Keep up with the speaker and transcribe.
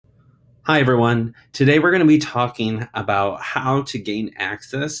Hi, everyone. Today we're going to be talking about how to gain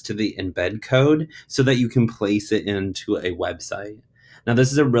access to the embed code so that you can place it into a website. Now,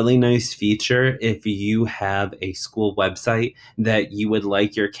 this is a really nice feature if you have a school website that you would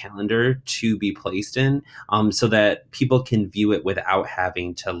like your calendar to be placed in so that people can view it without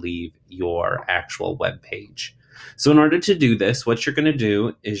having to leave your actual web page. So in order to do this, what you're going to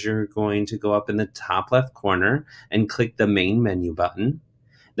do is you're going to go up in the top left corner and click the main menu button.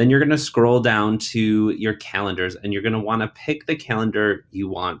 Then you're going to scroll down to your calendars and you're going to want to pick the calendar you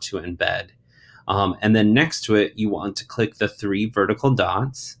want to embed. And then next to it, you want to click the three vertical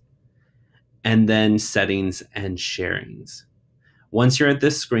dots and then settings and sharings. Once you're at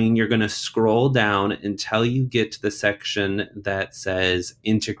this screen, you're going to scroll down until you get to the section that says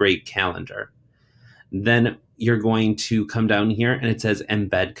integrate calendar. Then you're going to come down here and it says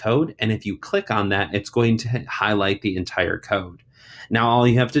embed code. And if you click on that, it's going to highlight the entire code. Now, all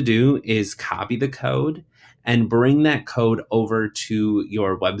you have to do is copy the code and bring that code over to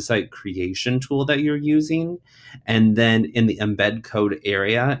your website creation tool that you're using. And then in the embed code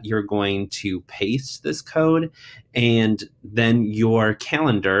area, you're going to paste this code. And then your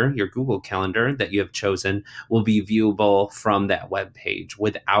calendar, your Google Calendar that you have chosen, will be viewable from that web page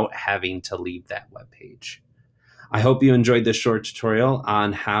without having to leave that web page. I hope you enjoyed this short tutorial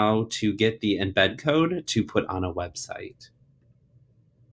on how to get the embed code to put on a website.